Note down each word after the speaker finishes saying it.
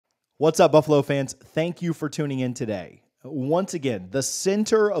What's up, Buffalo fans? Thank you for tuning in today. Once again, the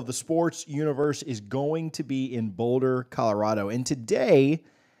center of the sports universe is going to be in Boulder, Colorado. And today,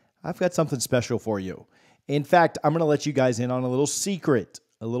 I've got something special for you. In fact, I'm going to let you guys in on a little secret.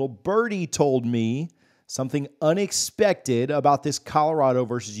 A little birdie told me something unexpected about this Colorado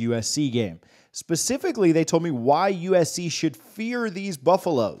versus USC game. Specifically, they told me why USC should fear these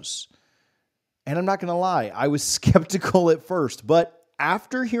Buffaloes. And I'm not going to lie, I was skeptical at first, but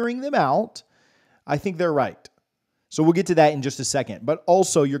after hearing them out, I think they're right. So we'll get to that in just a second. But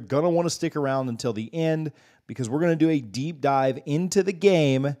also, you're going to want to stick around until the end because we're going to do a deep dive into the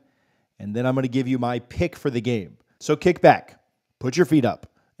game, and then I'm going to give you my pick for the game. So kick back, put your feet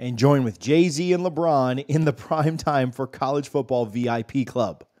up, and join with Jay-Z and LeBron in the prime time for College Football VIP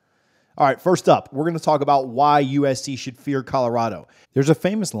Club. All right, first up, we're going to talk about why USC should fear Colorado. There's a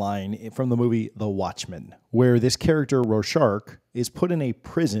famous line from the movie The Watchmen where this character, Rorschach, is put in a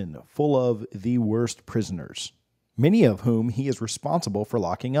prison full of the worst prisoners, many of whom he is responsible for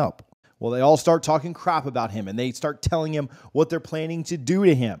locking up. Well, they all start talking crap about him, and they start telling him what they're planning to do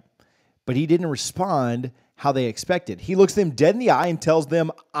to him. But he didn't respond how they expected. He looks them dead in the eye and tells them,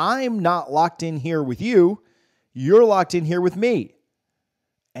 I'm not locked in here with you. You're locked in here with me.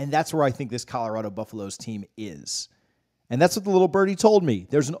 And that's where I think this Colorado Buffaloes team is. And that's what the little birdie told me.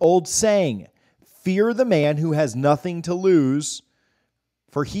 There's an old saying, fear the man who has nothing to lose,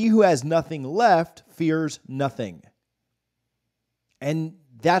 for he who has nothing left fears nothing. And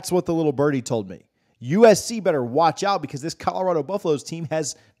that's what the little birdie told me. USC better watch out because this Colorado Buffaloes team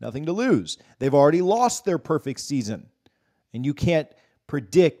has nothing to lose. They've already lost their perfect season. And you can't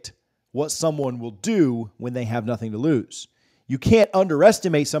predict what someone will do when they have nothing to lose. You can't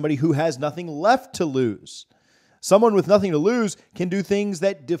underestimate somebody who has nothing left to lose. Someone with nothing to lose can do things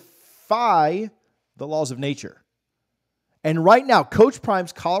that defy the laws of nature. And right now, Coach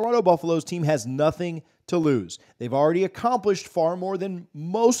Prime's Colorado Buffaloes team has nothing to lose. They've already accomplished far more than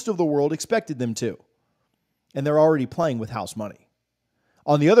most of the world expected them to. And they're already playing with house money.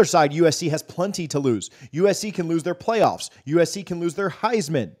 On the other side, USC has plenty to lose. USC can lose their playoffs. USC can lose their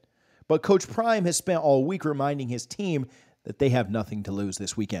Heisman. But Coach Prime has spent all week reminding his team that they have nothing to lose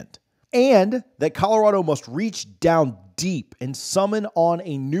this weekend. And that Colorado must reach down deep and summon on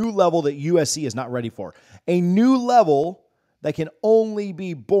a new level that USC is not ready for. A new level that can only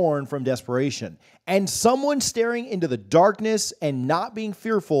be born from desperation. And someone staring into the darkness and not being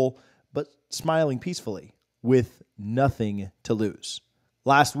fearful, but smiling peacefully with nothing to lose.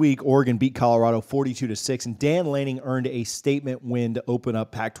 Last week, Oregon beat Colorado 42-6, and Dan Lanning earned a statement win to open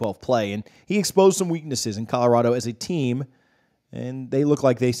up Pac-12 play. And he exposed some weaknesses in Colorado as a team, and they look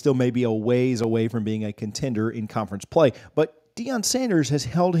like they still may be a ways away from being a contender in conference play. But Deion Sanders has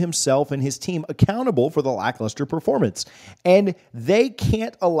held himself and his team accountable for the lackluster performance, and they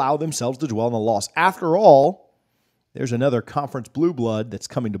can't allow themselves to dwell on the loss. After all, there's another conference blue blood that's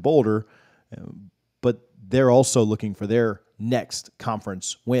coming to Boulder, but they're also looking for their next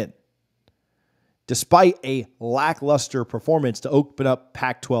conference win. Despite a lackluster performance to open up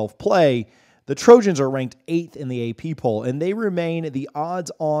Pac-12 play, the Trojans are ranked 8th in the AP poll, and they remain the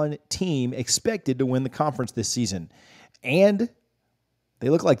odds-on team expected to win the conference this season. And they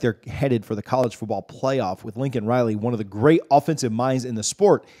look like they're headed for the college football playoff with Lincoln Riley, one of the great offensive minds in the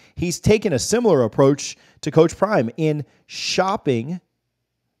sport. He's taken a similar approach to Coach Prime in shopping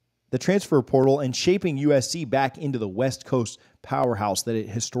the transfer portal and shaping USC back into the West Coast powerhouse that it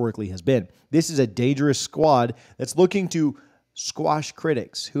historically has been. This is a dangerous squad that's looking to squash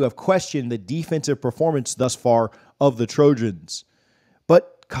critics who have questioned the defensive performance thus far of the Trojans.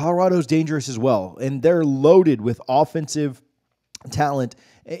 But Colorado's dangerous as well, and they're loaded with offensive talent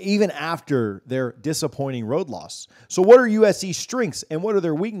even after their disappointing road loss. So what are USC's strengths and what are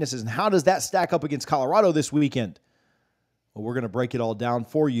their weaknesses, and how does that stack up against Colorado this weekend? Well, we're going to break it all down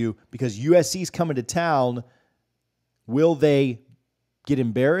for you because USC's coming to town. Will they get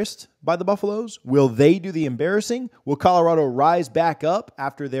embarrassed by the Buffaloes? Will they do the embarrassing? Will Colorado rise back up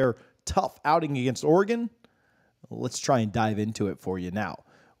after their tough outing against Oregon? Let's try and dive into it for you now.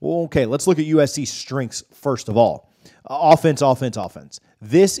 Well, okay, let's look at USC's strengths first of all. Offense.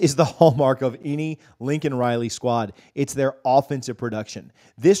 This is the hallmark of any Lincoln Riley squad. It's their offensive production.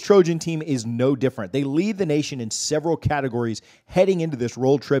 This Trojan team is no different. They lead the nation in several categories heading into this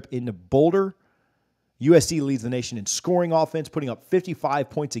road trip into Boulder. USC leads the nation in scoring offense, putting up 55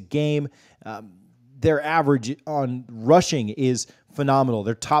 points a game. Their average on rushing is phenomenal.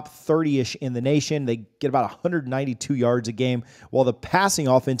 They're top 30-ish in the nation. They get about 192 yards a game, while the passing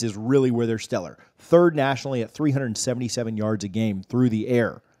offense is really where they're stellar. Third nationally at 377 yards a game through the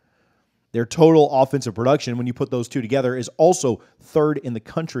air. Their total offensive production, when you put those two together, is also third in the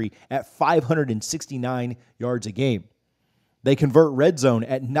country at 569 yards a game. They convert red zone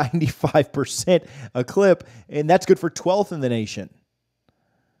at 95% a clip, and that's good for 12th in the nation.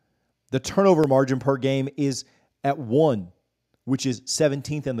 The turnover margin per game is at 1, which is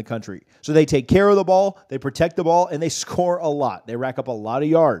 17th in the country. So they take care of the ball, they protect the ball, and they score a lot. They rack up a lot of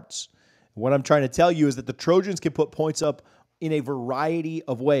yards. What I'm trying to tell you is that the Trojans can put points up in a variety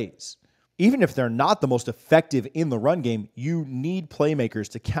of ways. Even if they're not the most effective in the run game, you need playmakers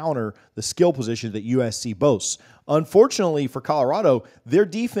to counter the skill position that USC boasts. Unfortunately for Colorado, their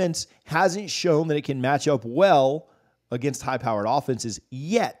defense hasn't shown that it can match up well against high-powered offenses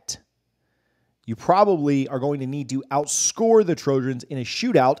yet. You probably are going to need to outscore the Trojans in a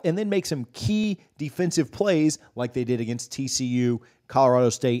shootout and then make some key defensive plays like they did against TCU,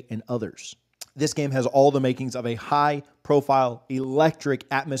 Colorado State, and others. This game has all the makings of a high-profile, electric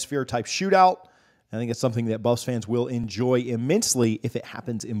atmosphere-type shootout. I think it's something that Buffs fans will enjoy immensely if it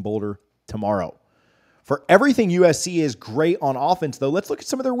happens in Boulder tomorrow. For everything USC is great on offense, though, let's look at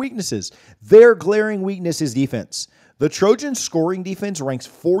some of their weaknesses. Their glaring weakness is defense. The Trojans' scoring defense ranks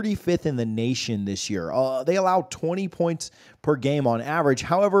 45th in the nation this year. They allow 20 points per game on average.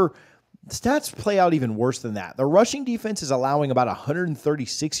 However, the stats play out even worse than that. The rushing defense is allowing about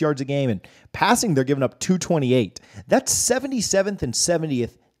 136 yards a game, and passing, they're giving up 228. That's 77th and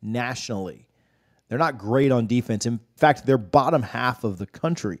 70th nationally. They're not great on defense. In fact, they're bottom half of the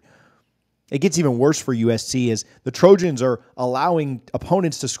country. It gets even worse for USC as the Trojans are allowing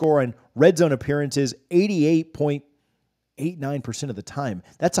opponents to score on red zone appearances 88.89% of the time.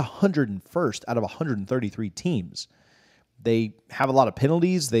 That's 101st out of 133 teams. They have a lot of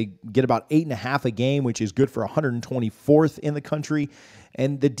penalties. They get about 8.5 a game, which is good for 124th in the country.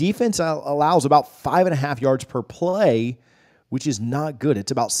 And the defense allows about 5.5 yards per play, which is not good.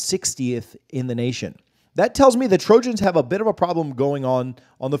 It's about 60th in the nation. That tells me the Trojans have a bit of a problem going on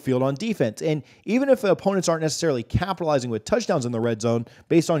the field on defense. And even if the opponents aren't necessarily capitalizing with touchdowns in the red zone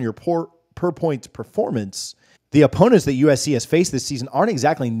based on your per point performance, the opponents that USC has faced this season aren't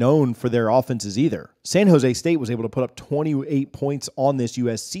exactly known for their offenses either. San Jose State was able to put up 28 points on this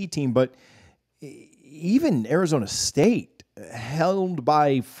USC team, but even Arizona State, held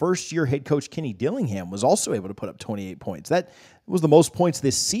by first-year head coach Kenny Dillingham, was also able to put up 28 points. That was the most points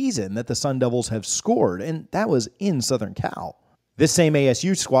this season that the Sun Devils have scored, and that was in Southern Cal. This same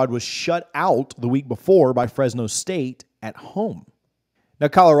ASU squad was shut out the week before by Fresno State at home. Now,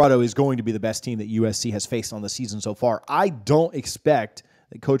 Colorado is going to be the best team that USC has faced on the season so far. I don't expect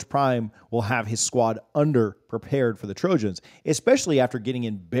that Coach Prime will have his squad under-prepared for the Trojans, especially after getting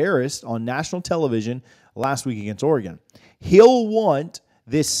embarrassed on national television last week against Oregon. He'll want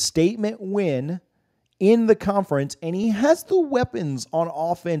this statement win in the conference, and he has the weapons on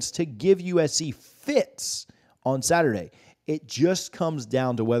offense to give USC fits on Saturday. It just comes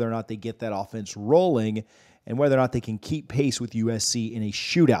down to whether or not they get that offense rolling and whether or not they can keep pace with USC in a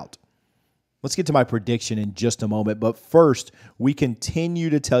shootout. Let's get to my prediction in just a moment, but first, we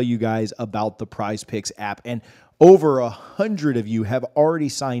continue to tell you guys about the Prize Picks app, and over 100 of you have already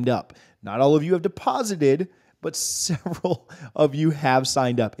signed up. Not all of you have deposited, but several of you have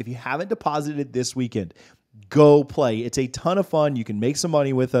signed up. If you haven't deposited this weekend, go play. It's a ton of fun. You can make some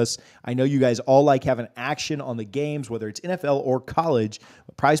money with us. I know you guys all like having action on the games, whether it's NFL or college.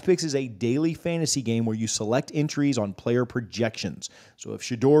 Prize Picks is a daily fantasy game where you select entries on player projections. So if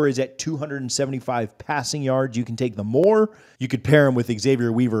Shador is at 275 passing yards, you can take the more. You could pair him with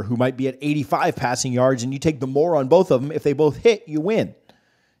Xavier Weaver, who might be at 85 passing yards, and you take the more on both of them. If they both hit, you win.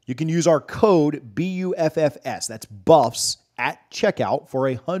 You can use our code BUFFS, that's Buffs, at checkout for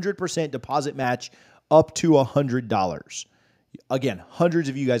a 100% deposit match up to $100. Again, hundreds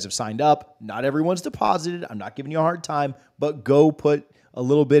of you guys have signed up. Not everyone's deposited. I'm not giving you a hard time, but go put a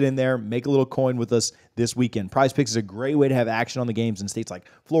little bit in there, make a little coin with us this weekend. Prize Picks is a great way to have action on the games in states like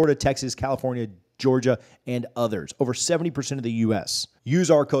Florida, Texas, California, Georgia, and others. Over 70% of the U.S.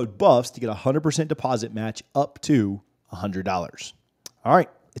 Use our code BUFFS to get a 100% deposit match up to $100. All right.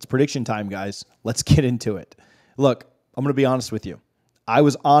 It's prediction time, guys. Let's get into it. Look, I'm going to be honest with you. I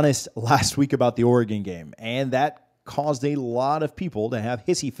was honest last week about the Oregon game, and that caused a lot of people to have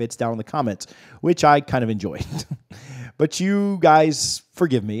hissy fits down in the comments, which I kind of enjoyed. But you guys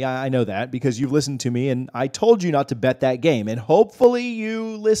forgive me. I know that because you've listened to me, and I told you not to bet that game, and hopefully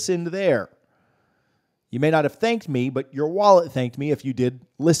you listened there. You may not have thanked me, but your wallet thanked me if you did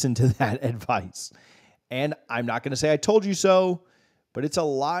listen to that advice. And I'm not going to say I told you so, but it's a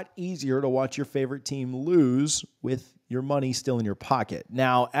lot easier to watch your favorite team lose with your money still in your pocket.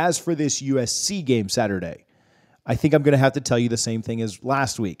 Now, as for this USC game Saturday, I think I'm going to have to tell you the same thing as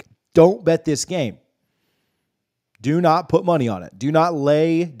last week. Don't bet this game. Do not put money on it. Do not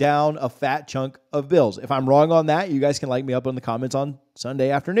lay down a fat chunk of bills. If I'm wrong on that, you guys can light me up in the comments on Sunday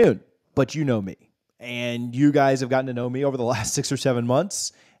afternoon. But you know me. And you guys have gotten to know me over the last 6 or 7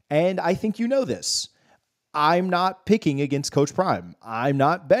 months. And I think you know this. I'm not picking against Coach Prime. I'm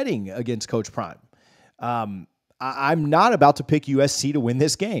not betting against Coach Prime. I'm not about to pick USC to win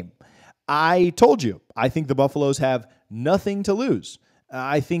this game. I told you, I think the Buffaloes have nothing to lose.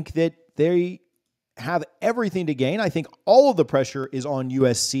 I think that they have everything to gain. I think all of the pressure is on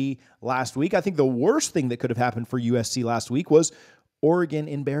USC last week. I think the worst thing that could have happened for USC last week was Oregon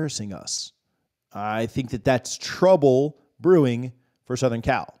embarrassing us. I think that that's trouble brewing for Southern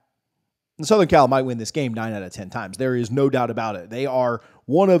Cal. And Southern Cal might win this game 9 out of 10 times. There is no doubt about it. They are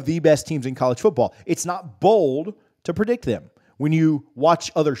one of the best teams in college football. It's not bold to predict them. When you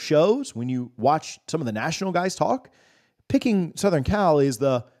watch other shows, when you watch some of the national guys talk, picking Southern Cal is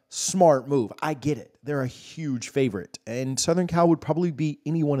the smart move. I get it. They're a huge favorite. And Southern Cal would probably beat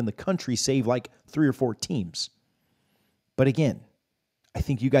anyone in the country save like 3 or 4 teams. But again, I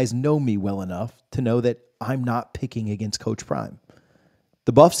think you guys know me well enough to know that I'm not picking against Coach Prime.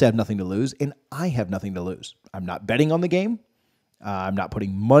 The Buffs have nothing to lose, and I have nothing to lose. I'm not betting on the game. I'm not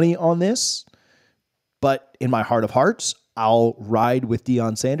putting money on this. But in my heart of hearts, I'll ride with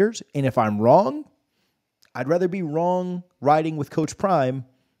Deion Sanders. And if I'm wrong, I'd rather be wrong riding with Coach Prime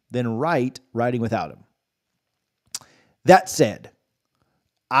than right riding without him. That said,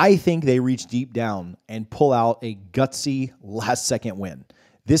 I think they reach deep down and pull out a gutsy last-second win.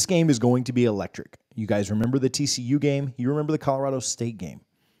 This game is going to be electric. You guys remember the TCU game? You remember the Colorado State game?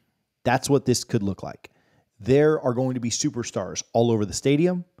 That's what this could look like. There are going to be superstars all over the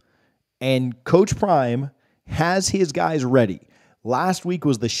stadium, and Coach Prime has his guys ready. Last week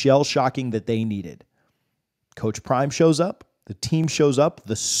was the shell-shocking that they needed. Coach Prime shows up, the team shows up,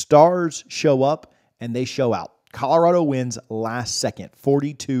 the stars show up, and they show out. Colorado wins last second,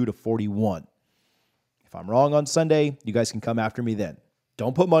 42-41. If I'm wrong on Sunday, you guys can come after me then.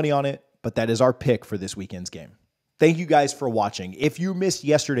 Don't put money on it, but that is our pick for this weekend's game. Thank you guys for watching. If you missed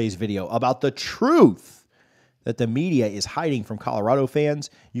yesterday's video about the truth that the media is hiding from Colorado fans,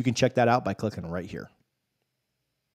 you can check that out by clicking right here.